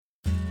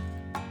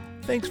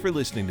Thanks for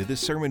listening to this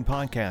sermon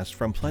podcast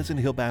from Pleasant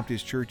Hill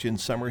Baptist Church in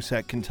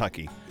Somerset,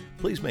 Kentucky.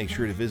 Please make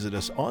sure to visit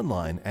us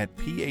online at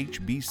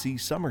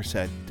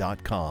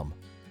phbcsomerset.com.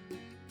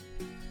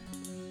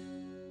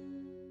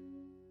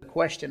 The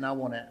question I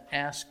want to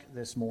ask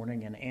this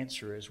morning and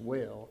answer as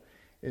well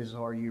is,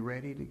 are you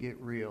ready to get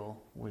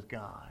real with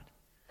God?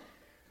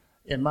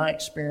 In my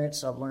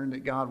experience, I've learned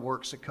that God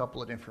works a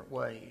couple of different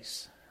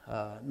ways.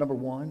 Number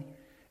one,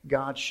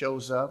 God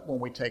shows up when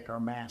we take our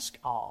mask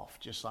off,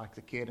 just like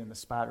the kid in the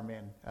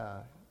Spider-Man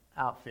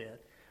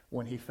outfit.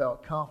 When he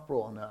felt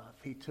comfortable enough,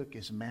 he took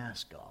his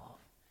mask off,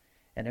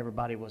 and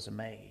everybody was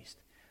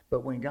amazed.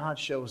 But when God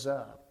shows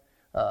up,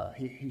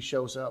 he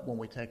shows up when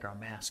we take our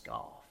mask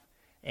off,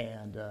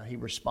 and he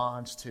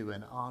responds to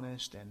an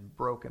honest and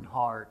broken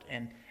heart.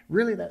 And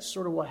really, that's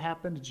sort of what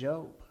happened to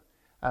Job.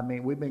 I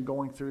mean, we've been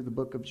going through the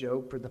book of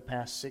Job for the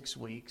past 6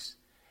 weeks,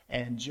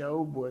 and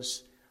Job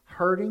was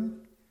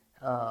hurting.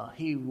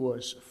 He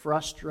was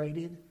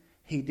frustrated.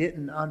 He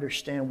didn't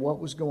understand what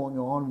was going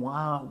on,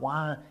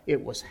 why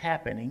it was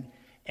happening,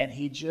 and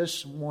he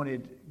just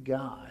wanted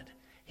God.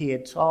 He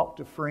had talked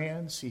to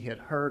friends. He had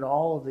heard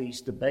all of these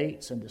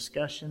debates and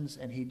discussions,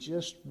 and he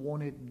just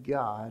wanted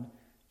God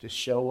to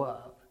show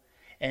up.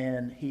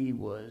 And he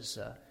was,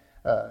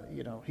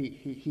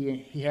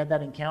 he had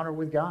that encounter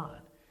with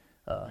God.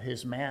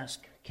 His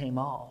mask came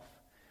off.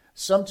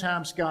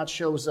 Sometimes God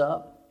shows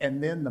up,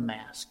 and then the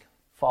mask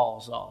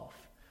falls off.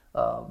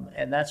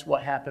 And that's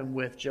what happened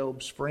with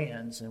Job's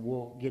friends, and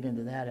we'll get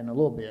into that in a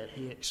little bit.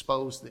 He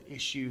exposed the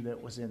issue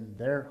that was in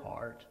their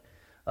heart.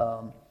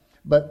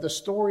 But the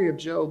story of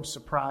Job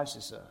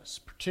surprises us,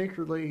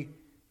 particularly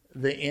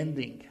the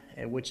ending,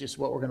 which is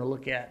what we're going to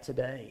look at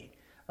today.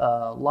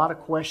 A lot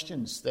of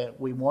questions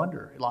that we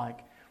wonder,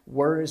 like,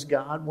 where is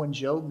God when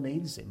Job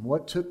needs him?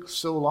 What took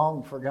so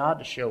long for God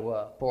to show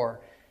up?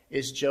 Or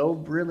is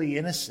Job really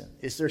innocent?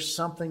 Is there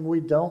something we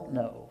don't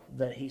know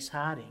that he's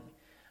hiding?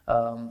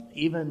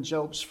 Even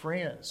Job's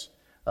friends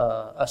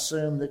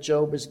assume that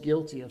Job is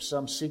guilty of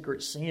some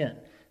secret sin.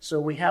 So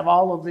we have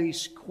all of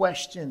these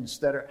questions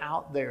that are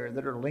out there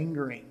that are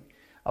lingering.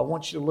 I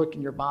want you to look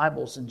in your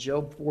Bibles in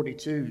Job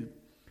 42,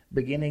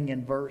 beginning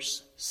in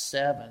verse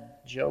 7.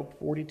 Job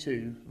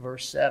 42,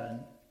 verse 7.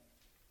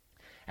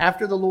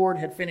 After the Lord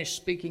had finished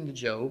speaking to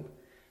Job,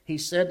 he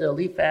said to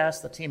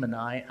Eliphaz the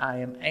Temanite, I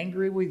am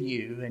angry with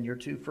you and your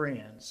two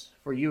friends,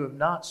 for you have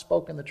not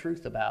spoken the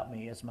truth about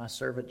me as my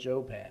servant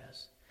Job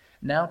has.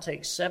 Now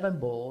take 7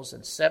 bulls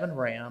and 7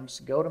 rams,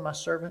 go to my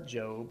servant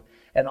Job,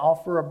 and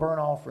offer a burnt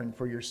offering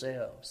for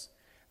yourselves.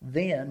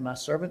 Then my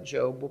servant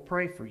Job will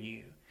pray for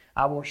you.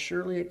 I will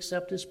surely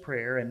accept his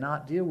prayer and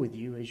not deal with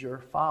you as your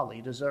folly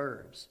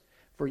deserves.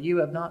 For you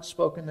have not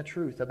spoken the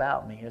truth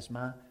about me as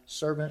my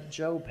servant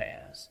Job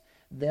has.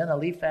 Then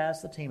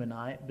Eliphaz the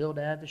Temanite,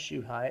 Bildad the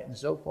Shuhite, and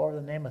Zophar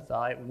the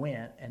Naamathite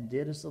went and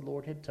did as the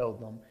Lord had told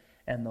them,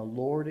 and the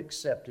Lord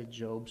accepted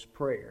Job's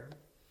prayer.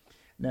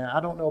 Now,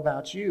 I don't know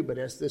about you, but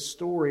as this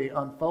story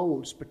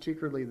unfolds,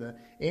 particularly the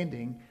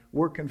ending,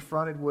 we're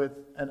confronted with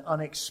an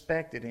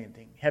unexpected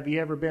ending. Have you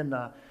ever been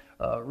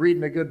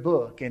reading a good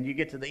book and you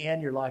get to the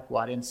end, you're like,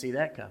 well, I didn't see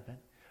that coming.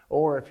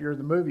 Or if you're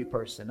the movie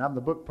person, I'm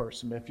the book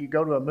person, but if you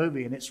go to a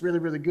movie and it's really,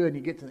 really good and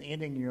you get to the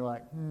ending and you're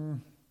like,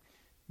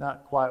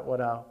 not quite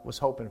what I was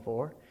hoping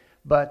for.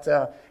 But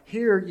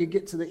here you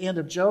get to the end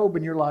of Job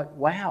and you're like,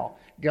 wow,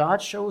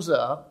 God shows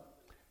up.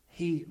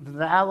 He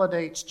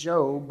validates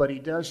Job, but he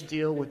does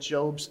deal with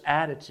Job's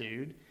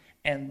attitude.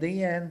 And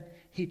then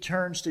he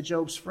turns to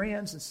Job's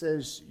friends and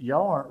says,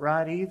 y'all aren't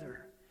right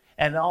either.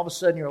 And all of a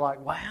sudden you're like,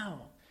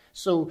 wow.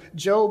 So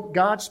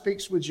God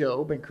speaks with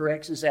Job and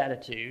corrects his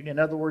attitude. In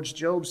other words,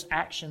 Job's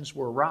actions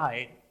were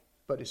right,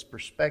 but his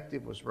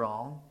perspective was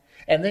wrong.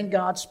 And then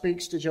God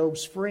speaks to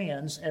Job's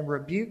friends and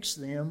rebukes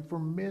them for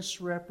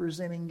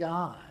misrepresenting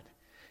God.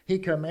 He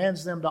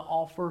commands them to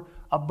offer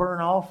a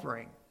burnt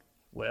offering.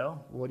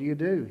 Well, what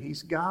do?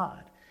 He's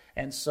God.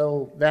 And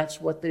so that's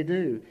what they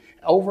do.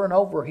 Over and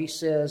over he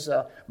says,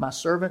 my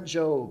servant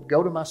Job,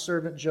 go to my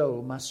servant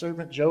Job. My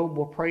servant Job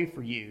will pray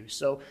for you.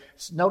 So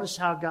notice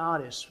how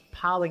God is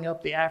piling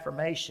up the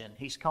affirmation.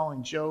 He's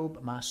calling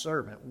Job my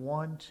servant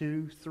 1,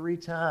 2, 3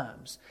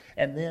 times.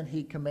 And then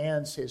he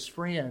commands his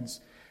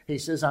friends. He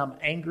says, I'm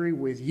angry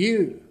with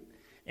you.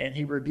 And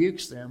he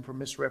rebukes them for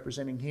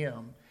misrepresenting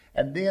him.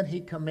 And then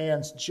he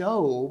commands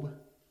Job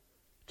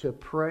to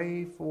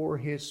pray for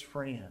his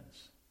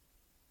friends.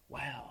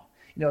 Wow.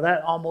 You know,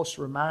 that almost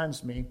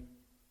reminds me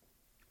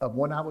of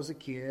when I was a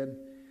kid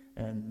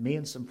and me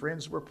and some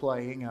friends were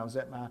playing. I was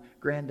at my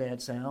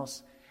granddad's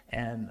house,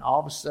 and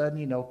all of a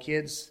sudden,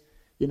 kids,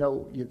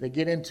 they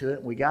get into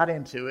it. We got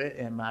into it,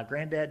 and my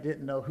granddad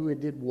didn't know who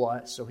had did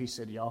what, so he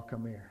said, y'all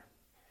come here.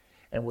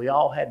 And we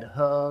all had to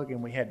hug,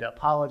 and we had to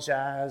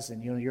apologize,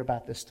 and you're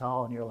about this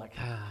tall, and you're like,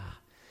 ah.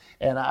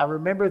 And I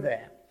remember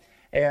that.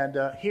 And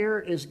here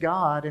is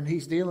God, and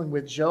he's dealing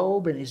with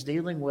Job, and he's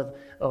dealing with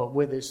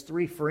his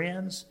 3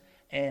 friends,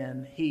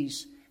 and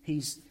he's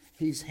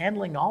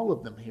handling all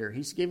of them here.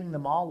 He's giving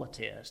them all a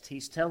test.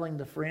 He's telling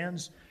the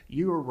friends,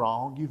 you are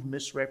wrong. You've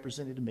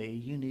misrepresented me.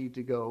 You need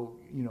to go,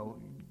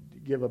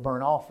 give a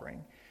burnt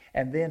offering.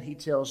 And then he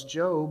tells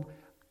Job,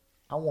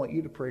 I want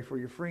you to pray for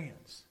your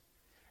friends.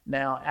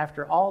 Now,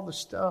 after all the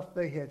stuff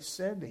they had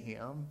said to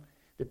him,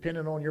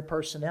 depending on your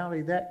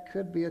personality, that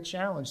could be a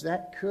challenge.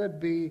 That could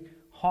be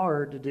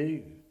hard to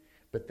do.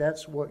 But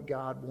that's what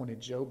God wanted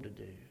Job to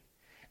do.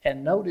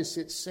 And notice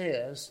it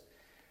says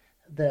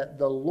that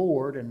the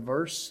Lord, in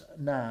verse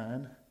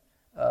 9,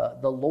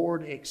 the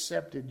Lord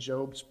accepted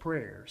Job's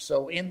prayer.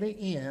 So in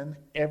the end,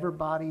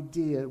 everybody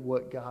did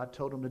what God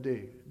told them to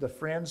do. The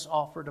friends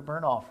offered a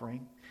burnt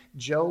offering.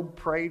 Job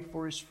prayed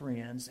for his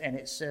friends, and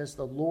it says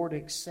the Lord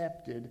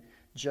accepted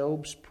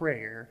Job's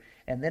prayer.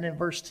 And then in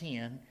verse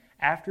 10,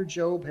 after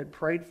Job had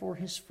prayed for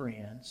his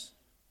friends,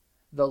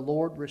 the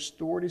Lord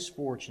restored his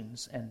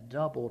fortunes and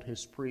doubled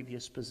his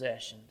previous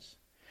possessions.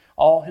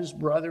 All his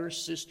brothers,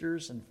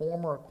 sisters, and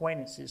former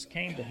acquaintances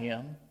came to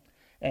him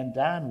and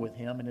dined with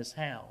him in his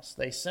house.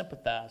 They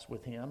sympathized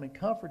with him and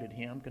comforted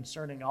him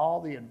concerning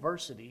all the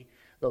adversity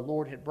the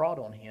Lord had brought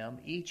on him.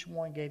 Each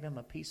one gave him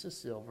a piece of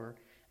silver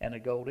and a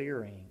gold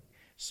earring.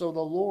 So the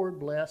Lord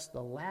blessed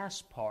the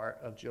last part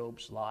of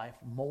Job's life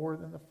more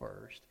than the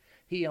first.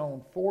 He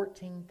owned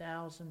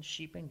 14,000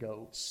 sheep and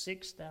goats,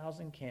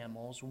 6,000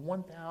 camels,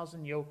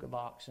 1,000 yoke of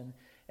oxen,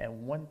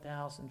 and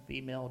 1,000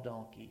 female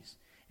donkeys.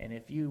 And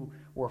if you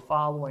were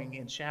following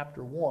in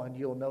chapter 1,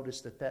 you'll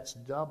notice that that's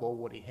double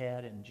what he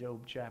had in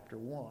Job chapter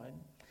 1.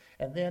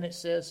 And then it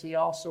says he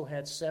also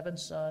had 7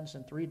 sons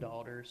and 3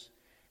 daughters,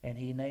 and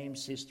he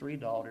names his 3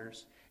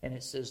 daughters. And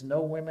it says,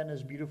 no women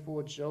as beautiful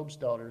as Job's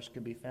daughters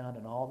could be found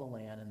in all the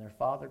land, and their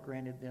father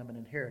granted them an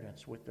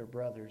inheritance with their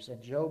brothers.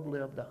 And Job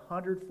lived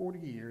 140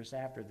 years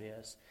after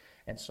this,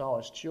 and saw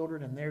his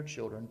children and their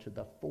children to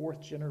the 4th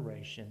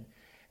generation.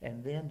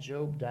 And then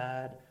Job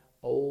died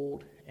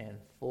old and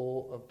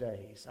full of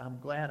days. I'm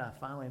glad I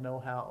finally know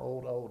how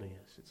old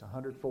is. It's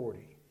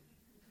 140.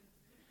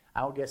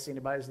 I don't guess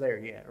anybody's there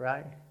yet,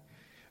 right?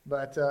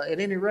 But at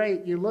any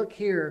rate, you look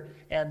here,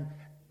 and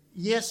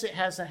yes, it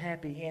has a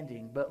happy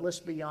ending, but let's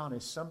be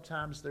honest,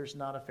 sometimes there's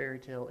not a fairy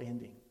tale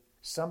ending.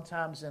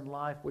 Sometimes in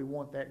life we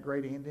want that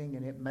great ending,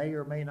 and it may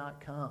or may not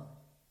come.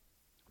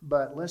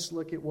 But let's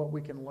look at what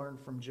we can learn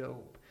from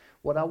Job.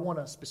 What I want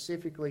to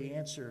specifically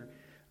answer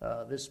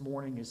this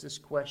morning is this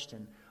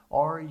question: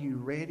 are you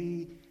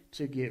ready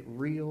to get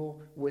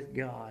real with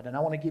God? And I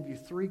want to give you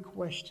 3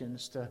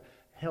 questions to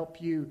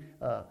help you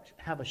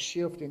have a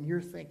shift in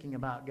your thinking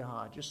about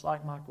God. Just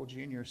like Michael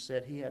Jr.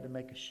 said, he had to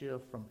make a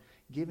shift from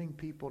giving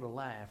people to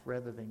laugh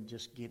rather than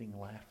just getting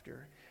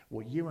laughter.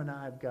 Well, you and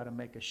I have got to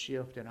make a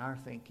shift in our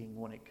thinking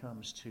when it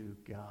comes to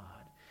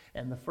God.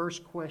 And the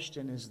first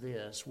question is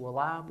this: will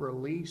I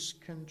release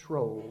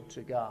control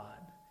to God?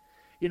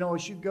 You know,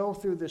 as you go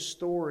through this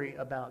story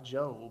about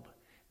Job,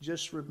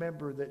 just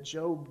remember that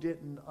Job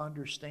didn't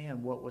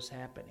understand what was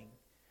happening.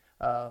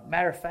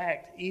 Matter of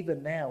fact,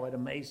 even now it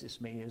amazes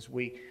me as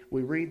we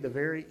read the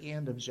very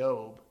end of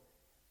Job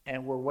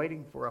and we're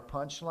waiting for a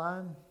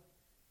punchline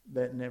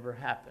that never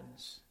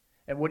happens.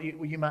 And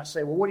you might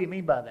say, well, what do you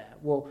mean by that?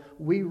 Well,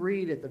 we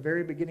read at the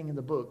very beginning of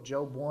the book,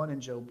 Job 1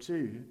 and Job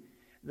 2,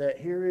 that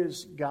here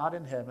is God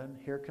in heaven,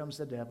 here comes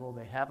the devil,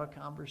 they have a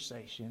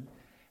conversation,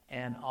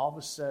 and all of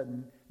a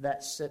sudden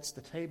that sets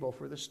the table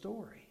for the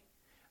story.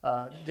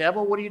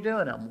 Devil, what are you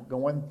doing? I'm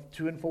going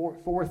to and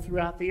forth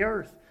throughout the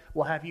earth.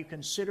 Well, have you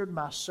considered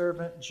my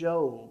servant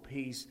Job?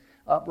 He's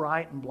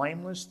upright and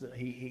blameless.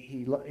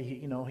 He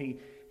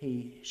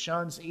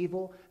shuns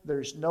evil.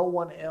 There's no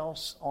one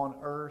else on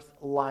earth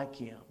like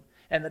him.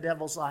 And the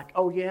devil's like,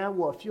 oh yeah,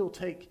 well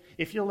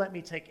if you'll let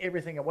me take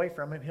everything away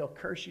from him, he'll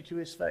curse you to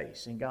his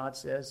face. And God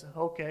says,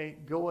 okay,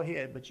 go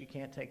ahead, but you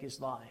can't take his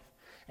life.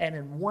 And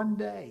in one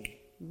day,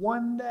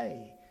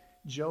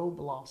 Job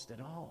lost it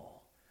all.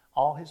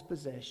 All his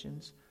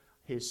possessions,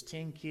 his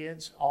 10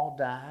 kids all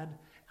died.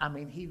 I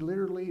mean, he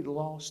literally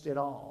lost it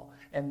all.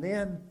 And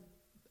then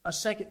a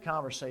second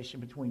conversation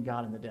between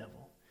God and the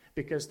devil.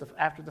 Because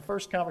after the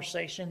first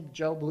conversation,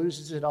 Job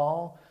loses it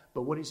all.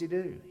 But what does he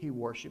do? He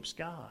worships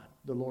God.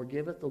 The Lord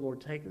giveth, the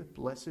Lord taketh.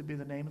 Blessed be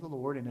the name of the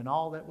Lord. And in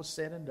all that was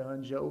said and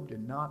done, Job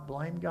did not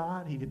blame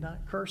God. He did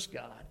not curse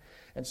God.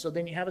 And so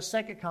then you have a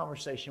second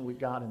conversation with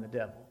God and the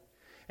devil.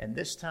 And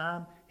this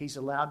time, he's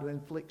allowed to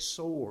inflict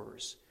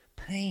sores,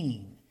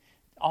 pain,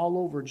 all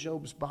over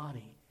Job's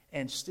body.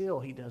 And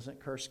still he doesn't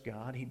curse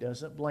God. He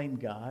doesn't blame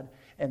God.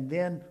 And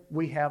then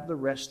we have the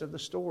rest of the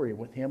story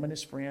with him and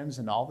his friends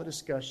and all the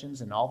discussions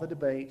and all the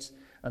debates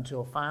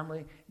until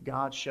finally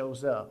God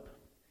shows up.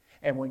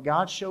 And when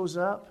God shows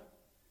up,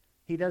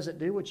 he doesn't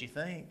do what you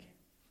think.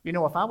 You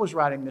know, if I was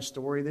writing this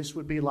story, this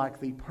would be like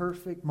the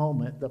perfect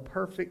moment, the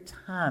perfect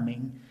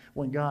timing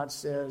when God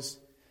says,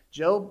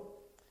 Job,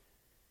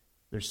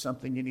 there's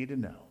something you need to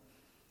know.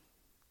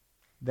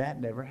 That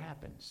never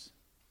happens.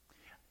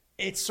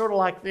 It's sort of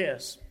like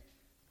this.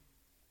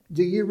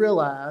 Do you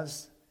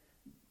realize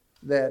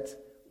that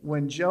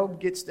when Job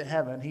gets to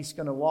heaven, he's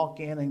going to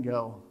walk in and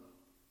go,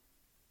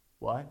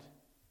 what?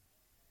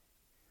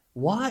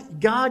 What?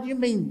 God, you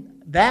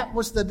mean that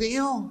was the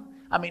deal?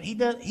 I mean, he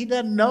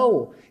doesn't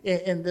know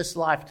in this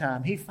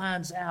lifetime. He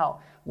finds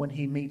out when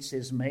he meets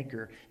his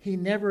Maker. He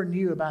never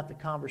knew about the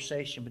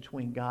conversation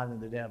between God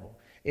and the devil.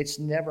 It's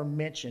never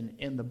mentioned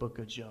in the book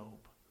of Job.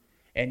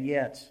 And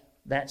yet,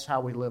 that's how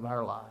we live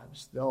our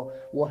lives.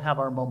 We'll have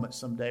our moments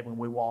someday when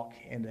we walk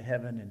into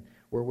heaven and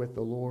we're with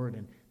the Lord,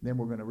 and then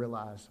we're going to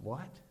realize,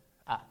 what?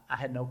 I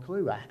had no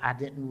clue. I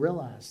didn't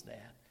realize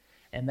that.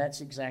 And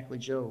that's exactly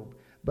Job.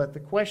 But the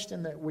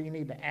question that we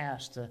need to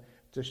ask to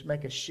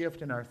make a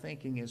shift in our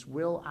thinking is,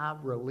 will I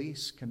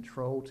release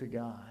control to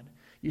God?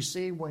 You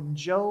see, when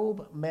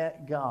Job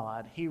met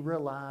God, he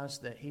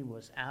realized that he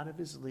was out of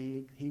his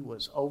league. He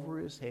was over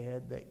his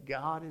head, that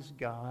God is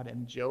God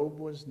and Job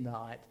was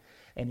not.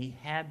 And he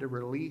had to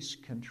release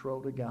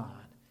control to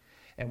God.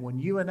 And when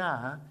you and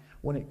I,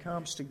 when it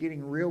comes to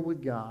getting real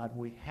with God,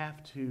 we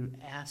have to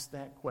ask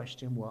that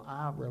question, will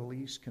I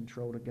release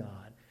control to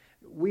God?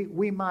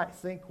 We might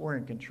think we're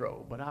in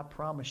control, but I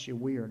promise you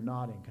we are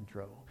not in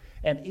control.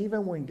 And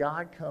even when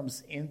God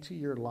comes into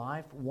your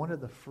life, one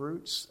of the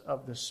fruits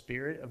of the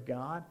Spirit of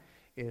God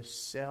is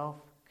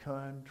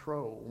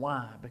self-control.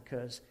 Why?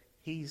 Because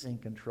He's in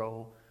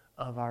control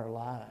of our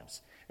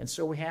lives. And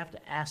so we have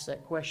to ask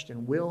that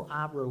question, will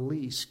I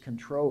release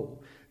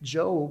control?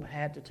 Job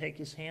had to take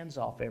his hands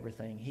off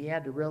everything. He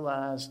had to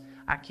realize,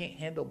 I can't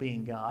handle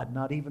being God,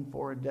 not even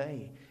for a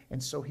day.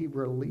 And so he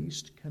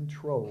released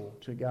control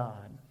to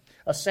God.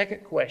 A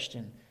second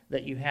question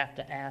that you have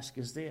to ask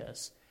is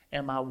this: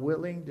 am I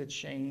willing to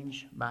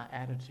change my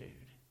attitude?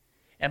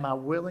 Am I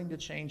willing to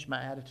change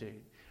my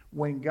attitude?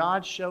 When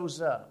God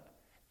shows up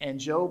and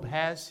Job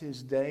has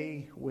his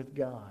day with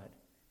God,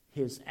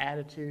 his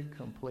attitude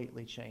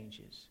completely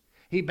changes.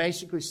 He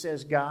basically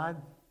says,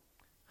 God,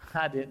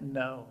 I didn't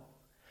know.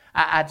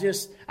 I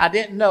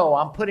didn't know.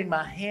 I'm putting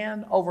my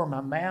hand over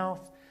my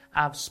mouth.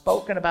 I've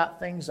spoken about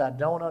things I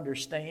don't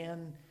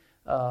understand.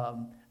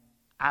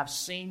 I've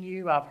seen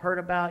you. I've heard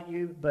about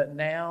you. But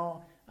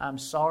now I'm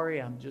sorry.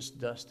 I'm just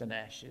dust and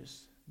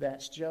ashes.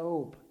 That's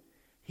Job.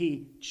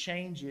 He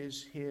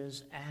changes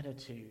his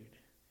attitude.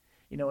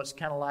 You know, it's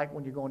kind of like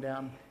when you're going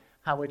down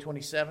Highway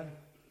 27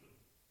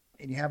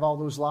 and you have all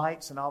those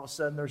lights and all of a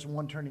sudden there's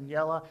one turning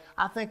yellow.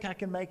 I think I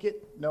can make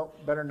it.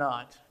 Nope, better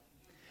not.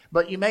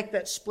 But you make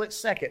that split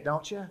second,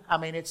 don't you? I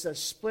mean, it's a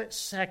split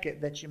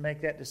second that you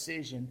make that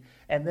decision.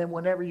 And then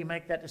whenever you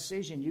make that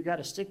decision, you got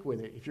to stick with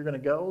it. If you're going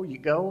to go, you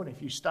go. And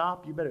if you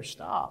stop, you better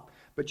stop.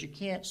 But you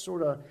can't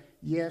sort of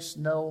yes,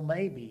 no,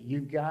 maybe.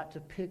 You've got to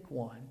pick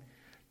one.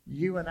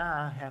 You and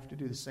I have to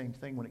do the same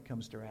thing when it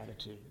comes to our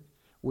attitude.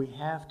 We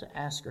have to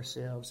ask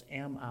ourselves,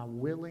 am I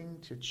willing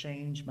to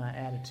change my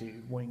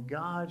attitude? When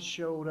God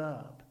showed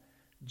up,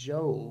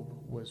 Job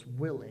was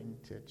willing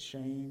to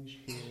change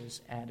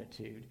his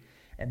attitude.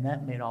 And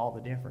that made all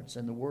the difference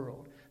in the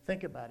world.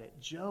 Think about it.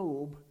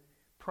 Job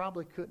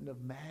probably couldn't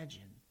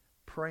imagine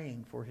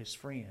praying for his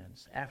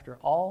friends after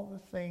all the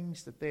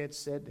things that they had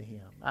said to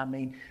him. I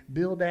mean,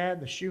 Bildad,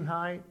 the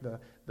Shuhite,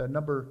 the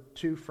number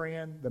 2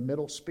 friend, the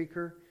middle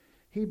speaker,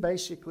 he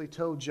basically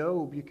told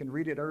Job, you can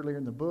read it earlier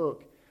in the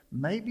book,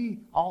 maybe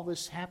all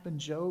this happened,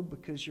 Job,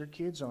 because your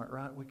kids aren't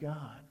right with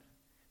God.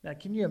 Now,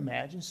 can you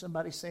imagine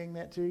somebody saying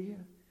that to you?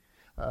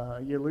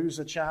 You lose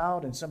a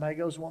child and somebody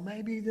goes, well,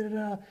 maybe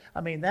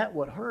I mean, that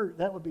would hurt.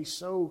 That would be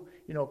so,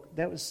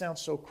 that would sound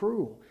so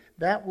cruel.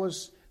 That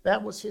was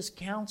his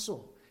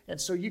counsel. And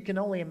so you can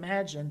only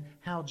imagine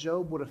how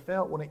Job would have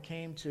felt when it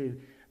came to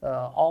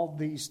all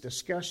these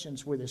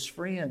discussions with his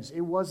friends.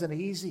 It wasn't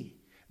easy.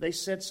 They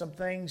said some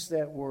things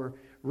that were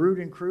rude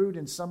and crude,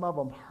 and some of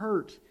them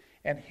hurt.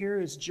 And here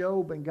is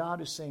Job, and God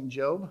is saying,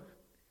 Job,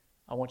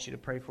 I want you to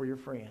pray for your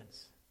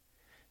friends.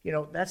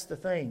 That's the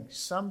thing.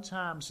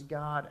 Sometimes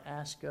God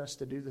asks us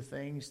to do the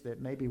things that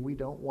maybe we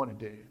don't want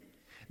to do.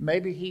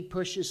 Maybe He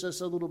pushes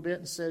us a little bit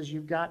and says,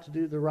 you've got to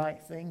do the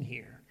right thing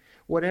here.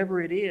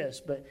 Whatever it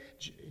is. But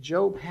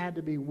Job had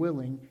to be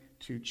willing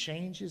to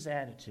change his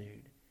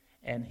attitude.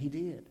 And he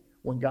did.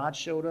 When God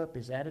showed up,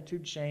 his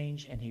attitude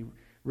changed. And he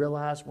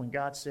realized when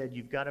God said,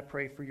 you've got to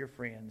pray for your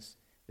friends,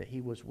 that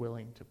he was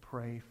willing to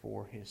pray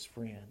for his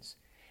friends.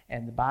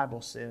 And the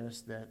Bible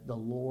says that the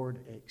Lord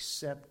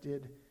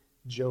accepted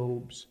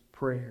Job's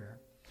prayer.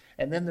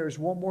 And then there's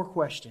one more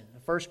question.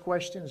 The first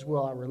question is,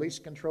 will I release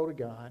control to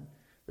God?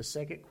 The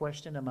second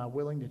question, am I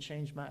willing to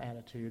change my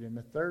attitude? And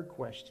the third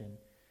question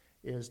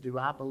is, do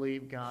I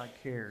believe God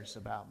cares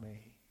about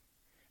me?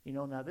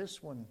 Now this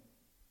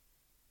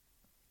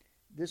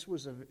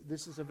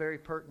is a very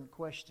pertinent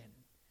question.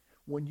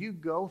 When you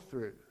go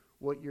through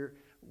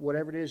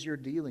whatever it is you're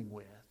dealing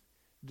with,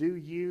 do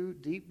you,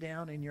 deep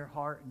down in your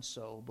heart and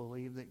soul,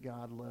 believe that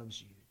God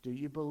loves you? Do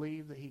you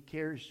believe that He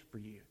cares for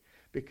you?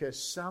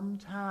 Because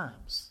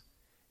sometimes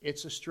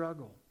it's a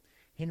struggle.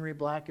 Henry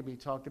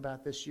Blackaby talked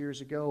about this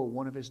years ago.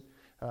 One of his,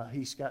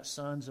 he's got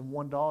sons and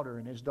one daughter,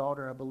 and his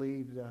daughter, I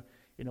believe,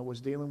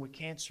 was dealing with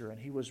cancer, and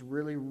he was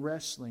really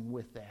wrestling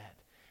with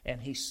that.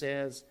 And he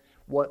says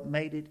what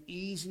made it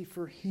easy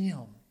for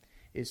him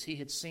is he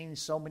had seen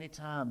so many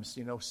times,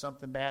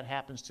 something bad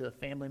happens to a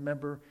family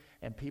member,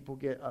 And people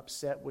get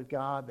upset with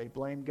God. They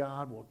blame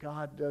God. Well,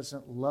 God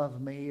doesn't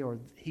love me, or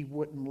He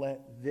wouldn't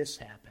let this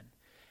happen.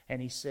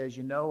 And he says,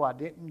 I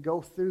didn't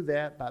go through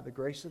that by the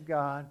grace of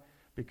God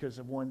because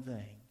of one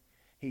thing.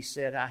 He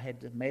said, I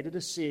had made a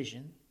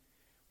decision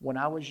when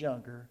I was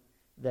younger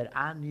that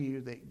I knew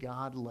that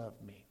God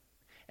loved me.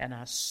 And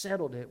I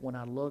settled it when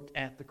I looked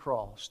at the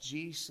cross.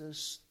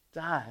 Jesus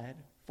died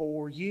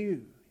for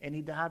you, and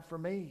He died for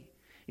me.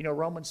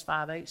 Romans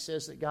 5:8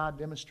 says that God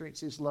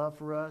demonstrates His love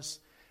for us.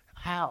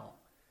 How?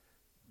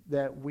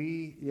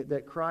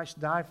 That Christ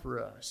died for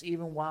us,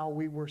 even while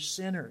we were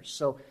sinners.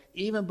 So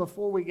even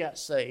before we got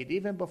saved,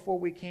 even before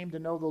we came to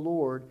know the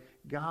Lord,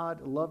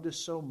 God loved us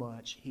so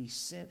much, He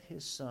sent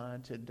His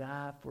Son to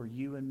die for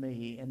you and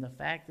me. And the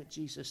fact that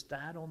Jesus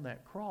died on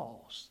that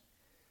cross,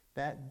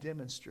 that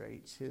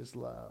demonstrates His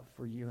love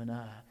for you and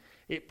I.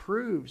 It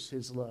proves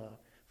His love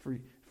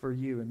for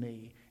you and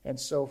me. And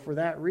so for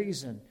that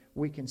reason,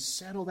 we can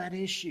settle that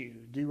issue.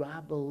 Do I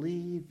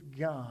believe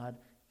God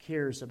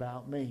cares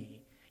about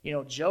me?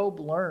 Job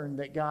learned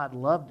that God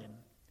loved him,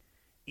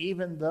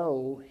 even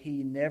though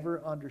he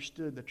never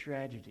understood the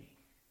tragedy.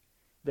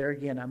 There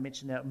again, I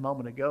mentioned that a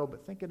moment ago,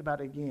 but thinking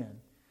about it again,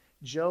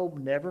 Job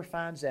never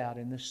finds out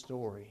in this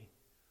story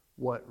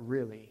what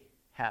really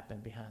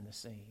happened behind the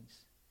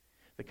scenes.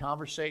 The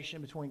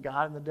conversation between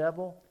God and the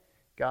devil,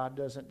 God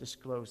doesn't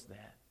disclose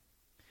that.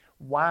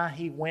 Why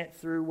he went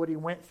through what he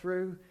went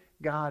through,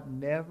 God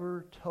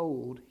never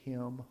told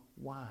him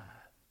why.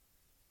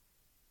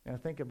 Now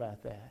think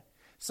about that.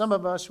 Some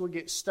of us will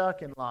get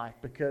stuck in life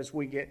because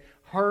we get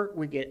hurt,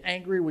 we get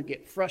angry, we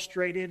get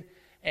frustrated,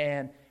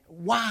 and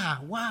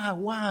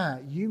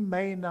why? You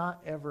may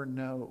not ever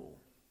know.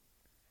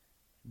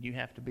 You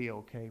have to be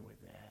okay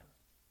with that.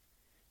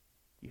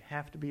 You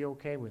have to be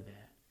okay with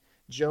that.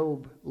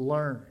 Job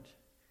learned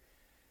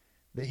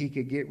that he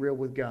could get real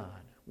with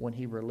God when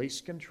he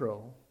released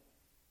control,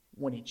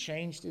 when he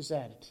changed his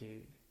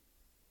attitude,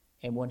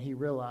 and when he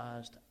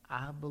realized,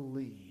 I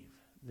believe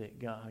that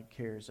God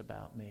cares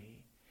about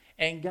me.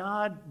 And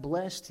God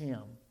blessed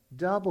him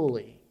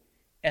doubly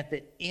at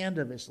the end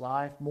of his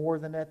life more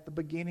than at the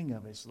beginning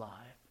of his life.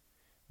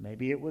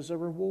 Maybe it was a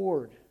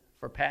reward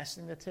for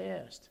passing the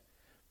test.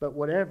 But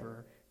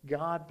whatever,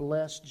 God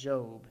blessed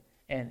Job,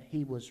 and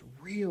he was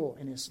real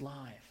in his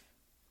life.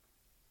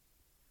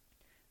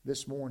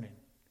 This morning,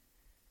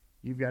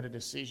 you've got a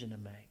decision to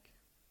make.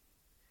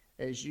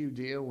 As you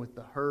deal with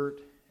the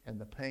hurt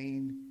and the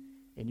pain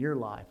in your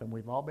life, and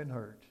we've all been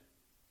hurt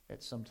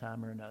at some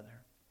time or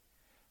another.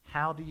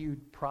 How do you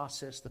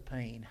process the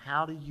pain?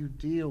 How do you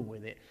deal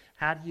with it?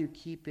 How do you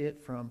keep it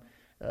from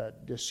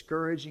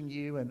discouraging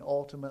you and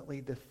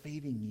ultimately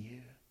defeating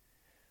you?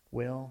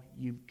 Well,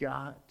 you've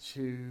got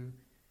to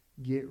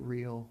get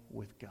real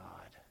with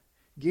God.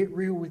 Get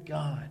real with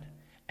God.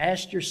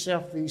 Ask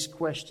yourself these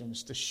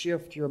questions to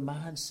shift your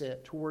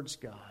mindset towards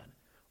God.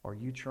 Are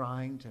you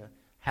trying to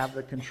have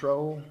the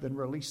control? Then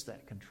release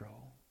that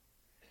control.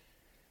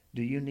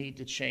 Do you need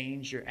to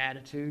change your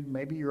attitude?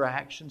 Maybe your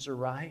actions are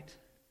right,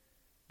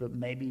 but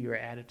maybe your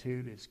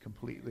attitude is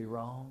completely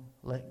wrong.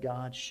 Let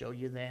God show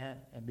you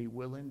that and be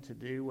willing to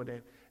do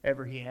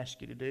whatever He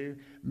asks you to do.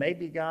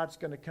 Maybe God's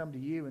going to come to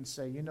you and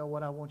say, you know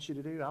what I want you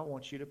to do? I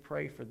want you to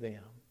pray for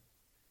them.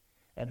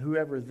 And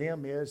whoever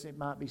them is, it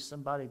might be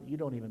somebody that you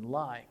don't even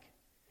like,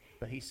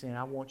 but He's saying,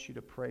 I want you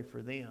to pray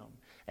for them.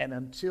 And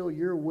until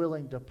you're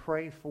willing to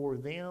pray for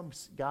them,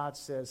 God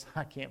says,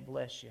 I can't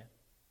bless you.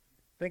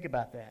 Think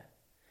about that.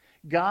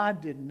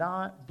 God did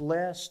not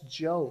bless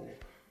Job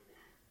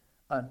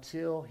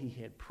until he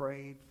had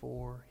prayed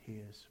for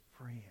his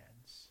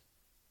friends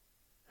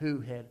who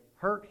had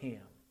hurt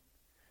him,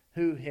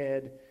 who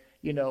had,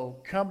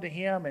 come to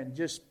him and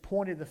just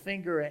pointed the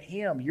finger at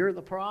him. You're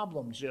the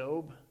problem,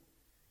 Job.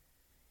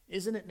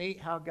 Isn't it neat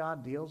how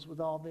God deals with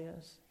all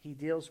this? He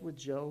deals with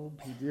Job.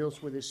 He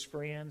deals with his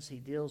friends. He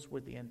deals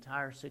with the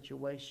entire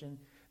situation.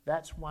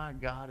 That's why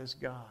God is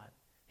God.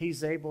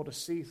 He's able to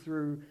see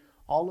through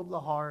all of the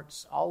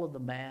hearts, all of the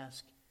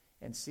mask,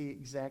 and see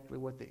exactly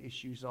what the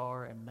issues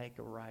are and make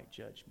a right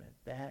judgment.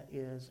 That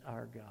is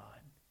our God.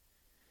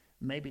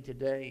 Maybe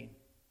today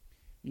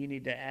you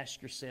need to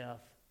ask yourself,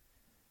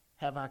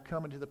 have I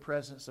come into the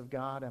presence of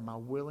God? Am I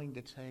willing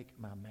to take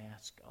my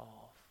mask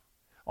off?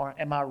 Or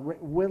am I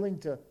willing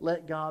to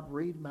let God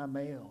read my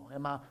mail?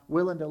 Am I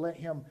willing to let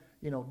Him,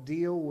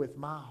 deal with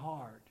my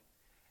heart?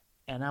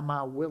 And am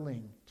I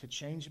willing to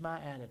change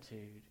my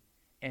attitude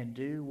and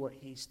do what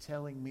He's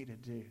telling me to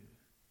do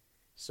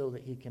so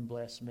that He can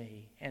bless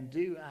me? And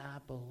do I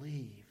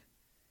believe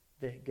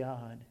that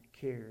God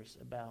cares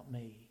about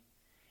me?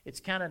 It's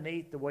kind of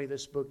neat the way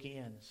this book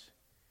ends,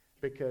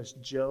 because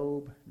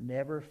Job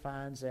never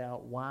finds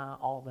out why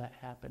all that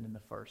happened in the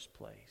first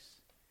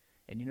place.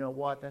 And you know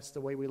what? That's the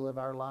way we live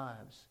our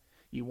lives.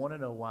 You want to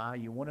know why.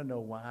 You want to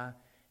know why.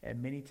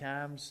 And many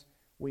times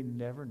we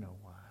never know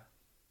why.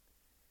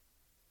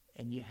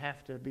 And you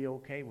have to be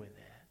okay with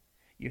that.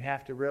 You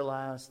have to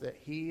realize that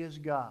He is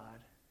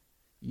God.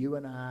 You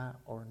and I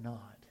are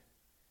not.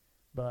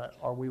 But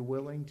are we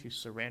willing to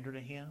surrender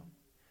to Him?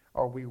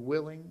 Are we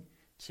willing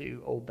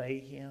to obey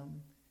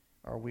Him?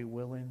 Are we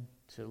willing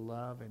to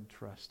love and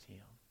trust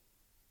Him?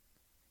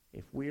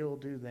 If we'll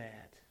do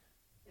that,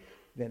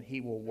 then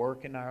He will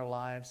work in our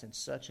lives in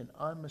such an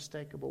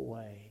unmistakable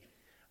way.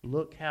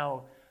 Look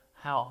how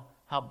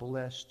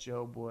blessed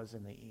Job was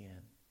in the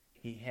end.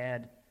 He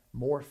had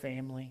more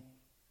family,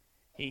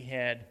 he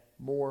had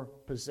more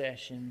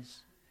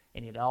possessions,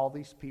 and he had all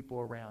these people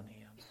around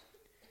him.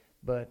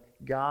 But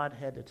God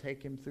had to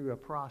take him through a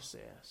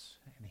process,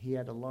 and he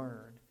had to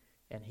learn,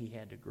 and he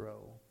had to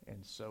grow,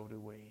 and so do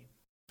we.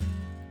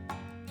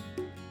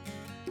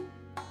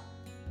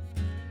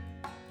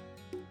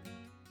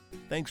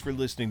 Thanks for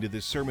listening to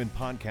this sermon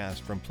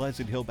podcast from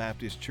Pleasant Hill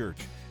Baptist Church.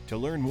 To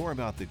learn more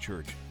about the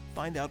church,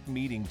 find out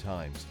meeting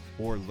times,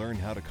 or learn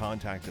how to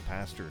contact the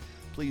pastor,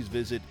 please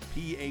visit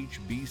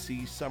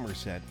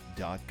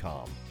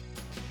phbcsomerset.com.